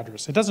private IP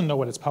address. It doesn't know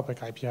what its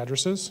public IP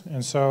address is,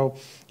 and so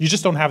you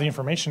just don't have the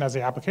information as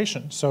the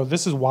application. So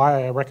this is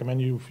why I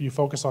recommend you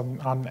focus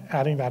on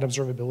adding that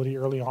observability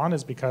early on,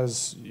 is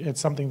because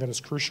it's something that is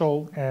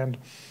crucial, and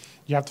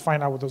you have to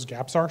find out what those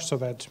gaps are so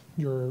that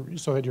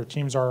your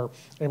teams are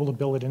able to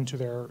build it into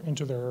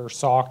their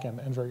SOC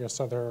and various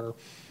other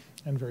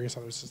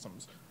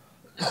systems.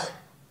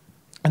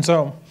 And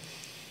so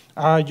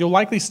you'll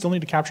likely still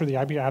need to capture the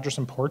IP address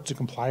and port to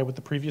comply with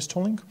the previous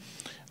tooling.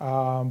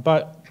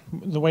 But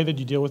the way that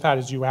you deal with that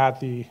is you add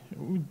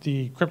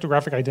the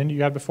cryptographic identity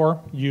you had before.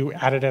 You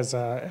add it as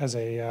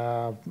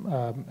a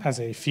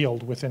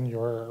field within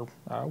your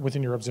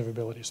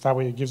observability. So that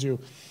way it gives you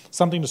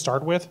something to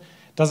start with.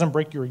 Doesn't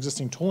break your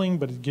existing tooling,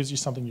 but it gives you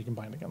something you can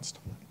bind against.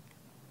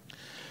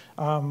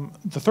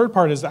 The third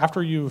part is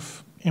after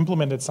you've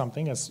implemented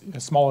something, as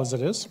small as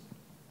it is,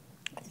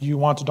 you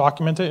want to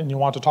document it and you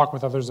want to talk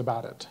with others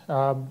about it.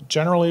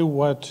 Generally,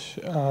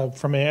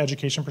 from an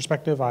education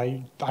perspective,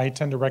 I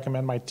tend to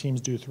recommend my teams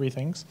do 3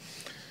 things.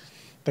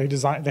 They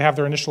have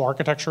their initial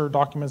architecture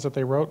documents that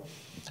they wrote,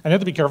 and you have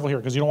to be careful here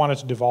because you don't want it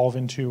to devolve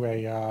into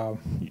a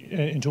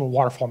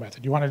waterfall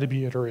method. You want it to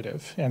be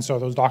iterative, and so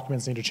those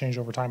documents need to change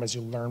over time as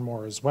you learn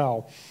more as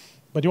well.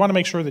 But you want to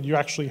make sure that you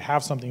actually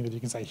have something that you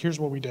can say, here's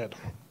what we did.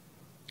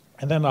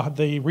 And then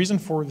the reason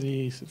for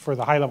the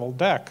high-level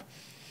deck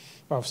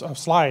of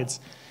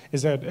slides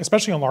is that,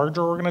 especially in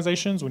larger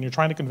organizations, when you're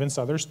trying to convince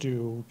others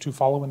to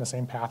follow in the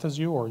same path as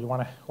you,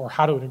 or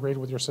how to integrate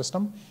with your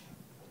system,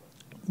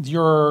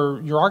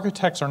 your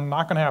architects are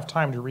not going to have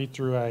time to read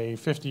through a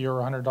 50 or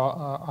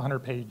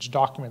 100-page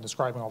document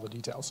describing all the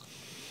details.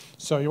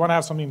 So you want to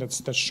have something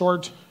that's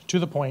short, to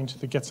the point,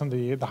 that gets them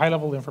the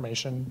high-level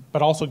information,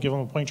 but also give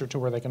them a pointer to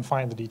where they can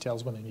find the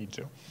details when they need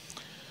to.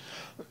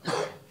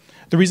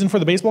 The reason for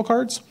the baseball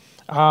cards,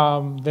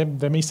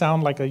 they may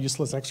sound like a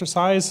useless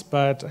exercise,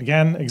 but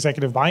again,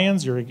 executive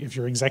buy-ins, if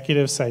your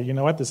executives say, you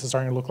know what, this is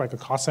starting to look like a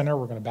cost center,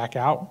 we're going to back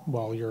out,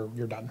 well,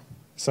 you're done.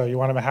 So you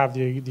want to have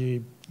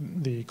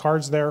the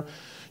cards there,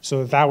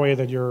 so that way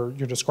that you're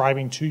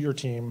describing to your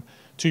team,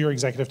 to your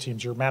executive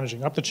teams, you're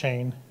managing up the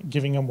chain,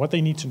 giving them what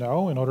they need to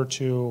know in order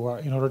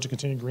to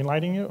continue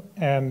greenlighting you,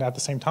 and at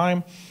the same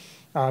time,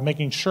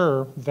 making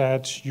sure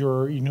that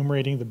you're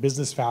enumerating the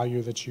business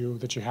value that you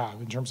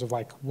have in terms of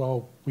like,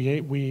 well,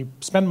 we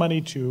spend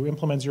money to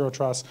implement Zero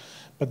Trust,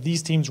 but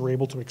these teams were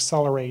able to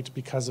accelerate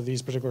because of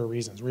these particular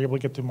reasons. We're able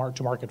to get to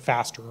market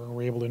faster, or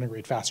we're able to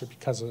integrate faster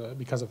because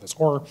of this,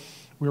 or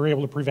we were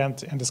able to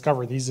prevent and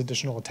discover these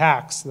additional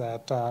attacks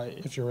that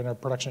if you're in a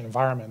production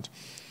environment.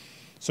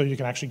 So you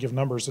can actually give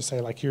numbers to say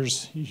like,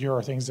 here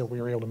are things that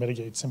we were able to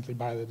mitigate simply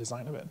by the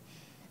design of it.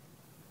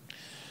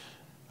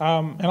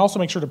 And also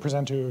make sure to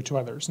present to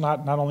others,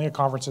 not only at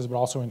conferences, but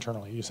also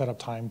internally. You set up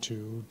time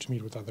to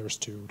meet with others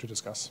to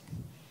discuss.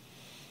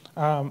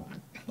 On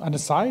the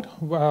side,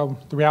 the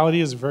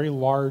reality is very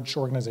large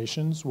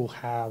organizations will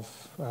have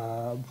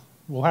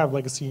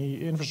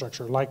legacy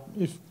infrastructure. Like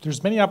if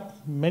there's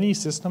many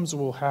systems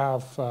will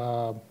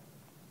have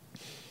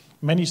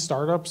many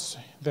startups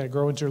that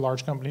grow into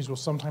large companies will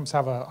sometimes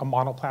have a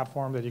mono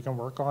platform that you can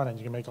work on and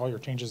you can make all your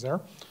changes there.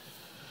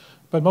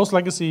 But most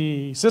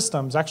legacy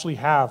systems actually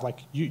have, like,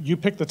 you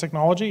pick the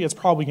technology, it's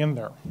probably in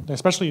there,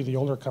 especially the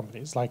older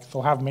companies. Like,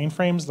 they'll have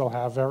mainframes, they'll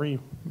have very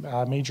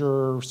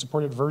major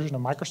supported version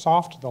of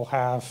Microsoft, they'll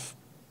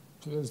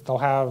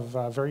have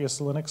various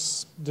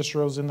Linux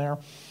distros in there.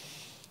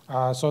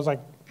 So it's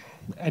like,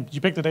 you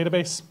pick the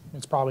database,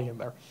 it's probably in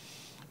there.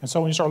 And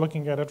so when you start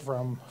looking at it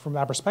from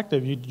that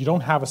perspective, you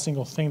don't have a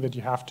single thing that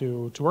you have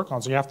to work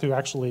on. So you have to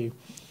actually,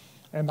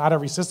 and not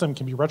every system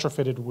can be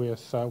retrofitted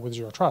with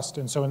Zero Trust.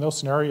 And so in those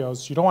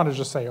scenarios, you don't want to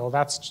just say, oh,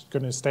 that's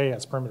going to stay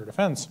as perimeter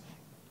defense.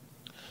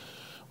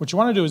 What you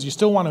want to do is you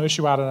still want to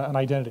issue out an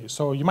identity.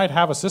 So you might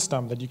have a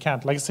system that you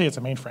can't, like say it's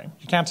a mainframe.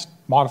 You can't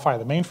modify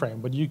the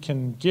mainframe, but you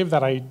can give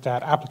that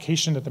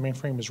application that the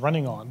mainframe is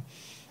running on,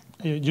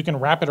 you can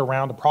wrap it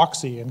around a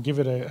proxy and give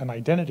it an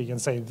identity and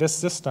say this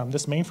system,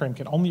 this mainframe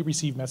can only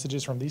receive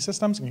messages from these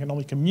systems and can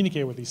only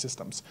communicate with these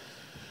systems.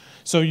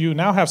 So you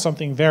now have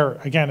something there.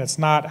 Again, it's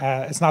not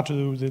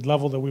to the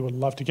level that we would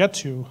love to get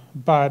to,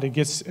 but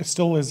it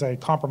still is a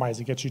compromise.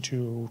 It gets you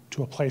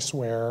to a place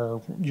where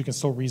you can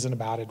still reason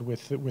about it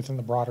within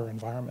the broader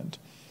environment.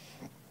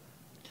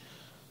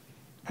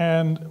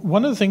 And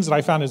one of the things that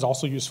I found is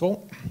also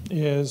useful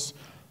is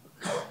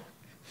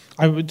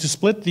to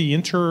split the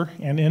inter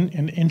and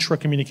intra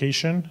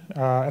communication,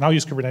 and I'll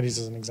use Kubernetes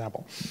as an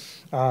example,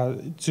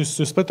 to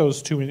split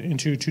those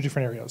into two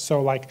different areas.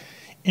 So like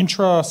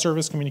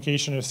intra-service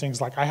communication is things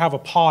like I have a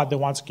pod that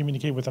wants to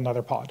communicate with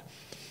another pod.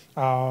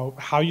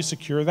 How you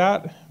secure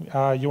that,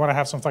 you want to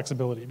have some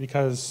flexibility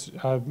because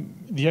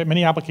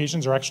many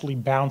applications are actually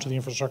bound to the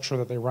infrastructure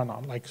that they run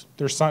on. Like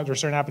there's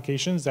certain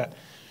applications that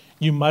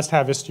you must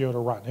have Istio to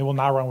run. It will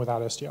not run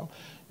without Istio.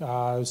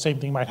 Same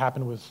thing might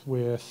happen with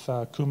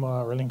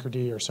Kuma or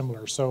Linkerd or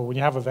similar. So when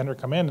you have a vendor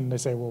come in and they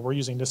say, well, we're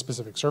using this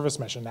specific service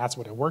mesh and that's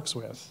what it works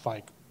with,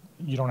 like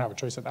you don't have a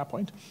choice at that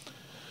point.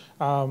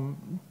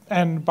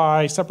 And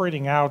by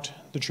separating out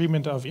the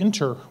treatment of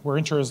inter, where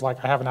inter is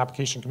like I have an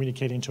application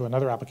communicating to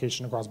another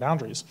application across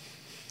boundaries,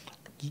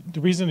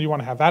 the reason you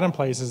want to have that in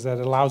place is that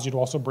it allows you to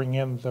also bring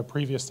in the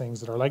previous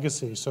things that are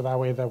legacy, so that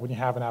way that when you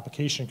have an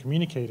application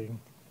communicating,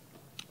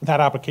 that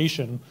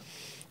application,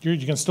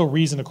 you can still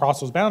reason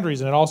across those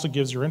boundaries, and it also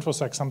gives your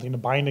InfoSec something to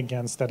bind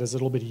against that is a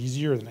little bit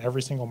easier than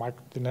every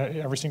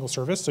single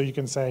service. So you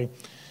can say,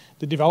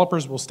 the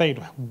developers will state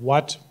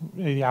what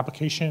the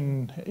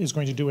application is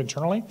going to do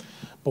internally,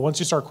 but once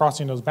you start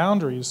crossing those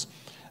boundaries,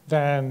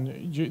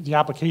 then the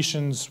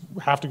applications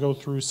have to go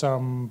through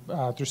some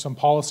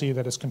policy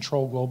that is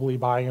controlled globally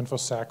by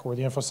InfoSec, where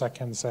the InfoSec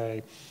can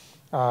say,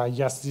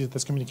 yes,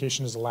 this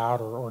communication is allowed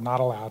or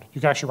not allowed.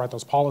 You can actually write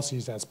those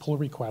policies as pull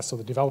requests, so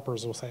the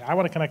developers will say, I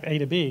want to connect A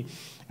to B,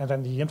 and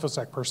then the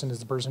InfoSec person is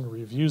the person who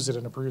reviews it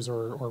and approves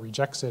or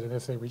rejects it, and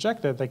if they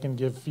reject it, they can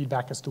give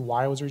feedback as to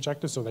why it was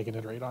rejected so they can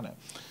iterate on it,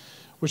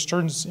 which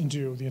turns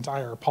into the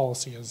entire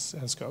policy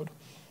as code.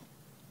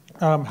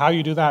 How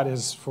you do that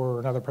is for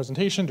another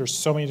presentation. There's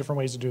so many different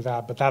ways to do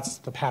that, but that's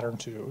the pattern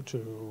to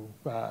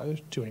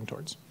aim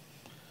towards.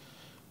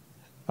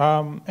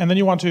 And then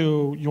you want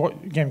to,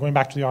 again, going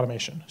back to the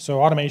automation.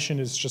 So automation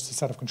is just a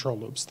set of control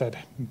loops that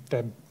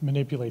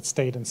manipulate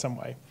state in some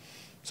way.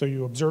 So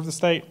you observe the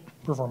state,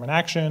 perform an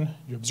action,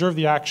 you observe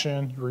the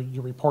action,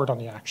 you report on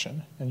the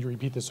action, and you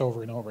repeat this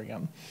over and over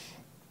again.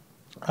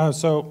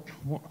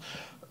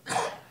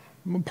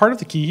 Part of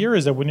the key here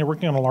is that when you're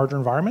working on a larger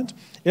environment,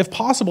 if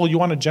possible, you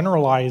want to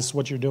generalize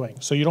what you're doing.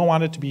 So you don't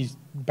want it to be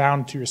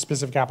bound to your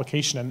specific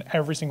application, and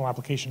every single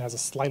application has a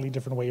slightly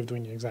different way of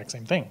doing the exact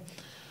same thing.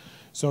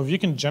 So if you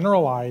can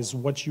generalize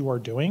what you are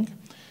doing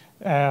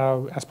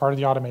as part of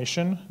the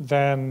automation,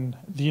 then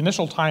the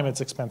initial time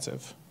it's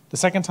expensive. The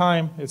second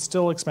time, it's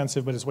still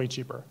expensive, but it's way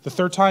cheaper. The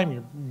third time,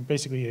 you're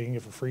basically getting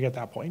it for free at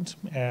that point.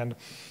 And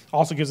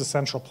also gives a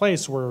central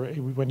place where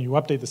when you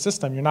update the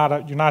system, you're not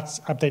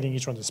updating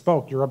each one to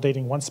spoke. You're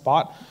updating one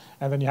spot,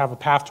 and then you have a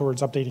path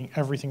towards updating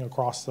everything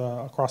across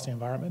the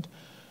environment.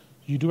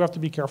 You do have to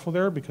be careful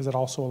there because it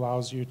also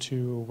allows you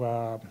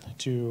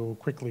to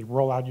quickly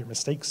roll out your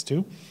mistakes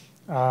too.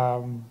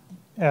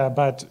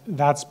 But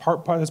that's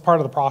part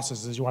of the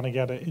process is you want to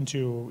get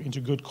into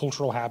good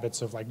cultural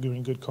habits of like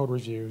doing good code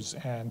reviews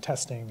and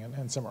testing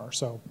and similar.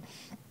 So,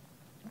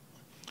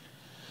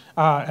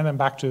 and then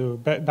back to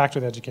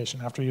the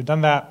education. After you've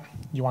done that,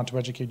 you want to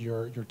educate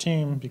your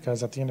team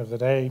because at the end of the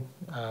day,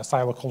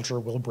 silo culture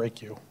will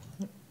break you.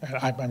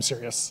 I'm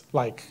serious.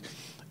 Like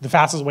the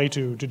fastest way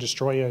to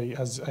destroy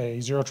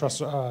a zero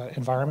trust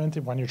environment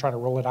when you're trying to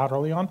roll it out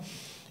early on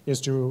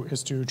is to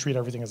treat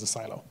everything as a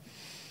silo.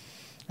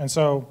 And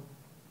so,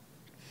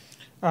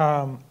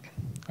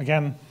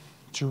 again,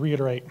 to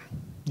reiterate,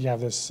 you have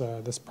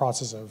this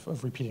process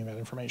of repeating that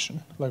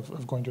information, like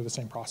of going through the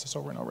same process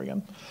over and over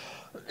again.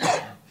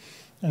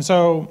 And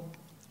so,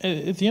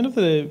 at the end of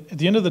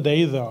the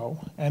day, though,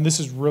 and this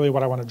is really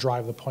what I want to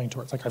drive the point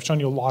towards. Like I've shown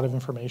you a lot of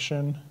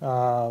information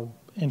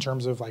in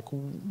terms of like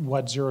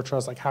what zero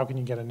trust, like how can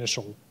you get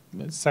initial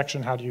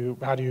section, how do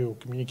you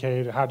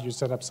communicate, how do you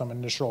set up some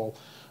initial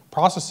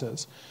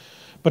processes.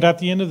 But at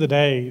the end of the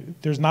day,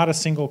 there's not a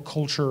single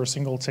culture, a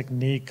single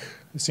technique,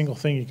 a single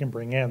thing you can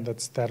bring in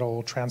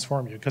that'll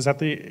transform you. Because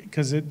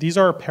these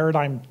are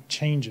paradigm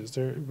changes,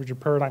 they're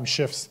paradigm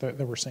shifts that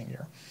we're seeing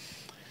here.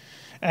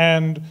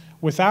 And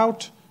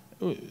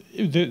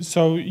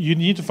so you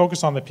need to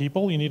focus on the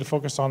people, you need to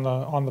focus on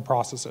the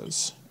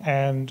processes.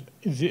 And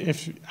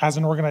if as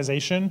an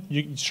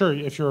organization, sure,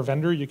 if you're a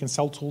vendor, you can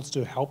sell tools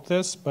to help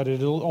this, but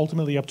it'll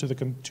ultimately up to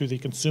the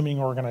consuming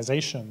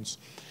organizations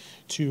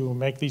to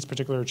make these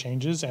particular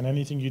changes, and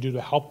anything you do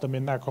to help them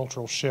in that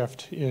cultural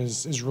shift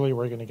is really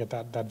where you're going to get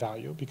that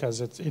value,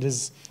 because it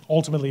is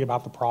ultimately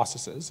about the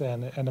processes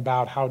and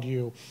about how do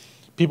you,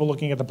 people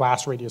looking at the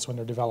blast radius when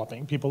they're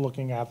developing, people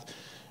looking at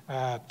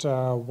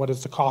what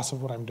is the cost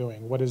of what I'm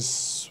doing,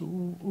 what's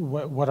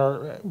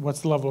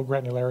the level of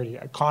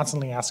granularity,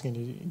 constantly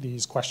asking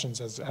these questions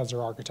as they're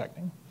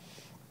architecting.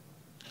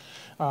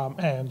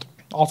 And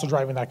also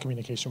driving that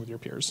communication with your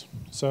peers.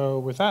 So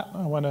with that,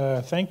 I want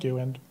to thank you.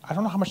 And I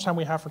don't know how much time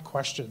we have for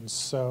questions,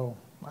 so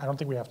I don't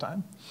think we have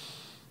time.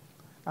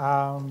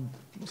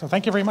 So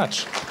thank you very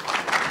much.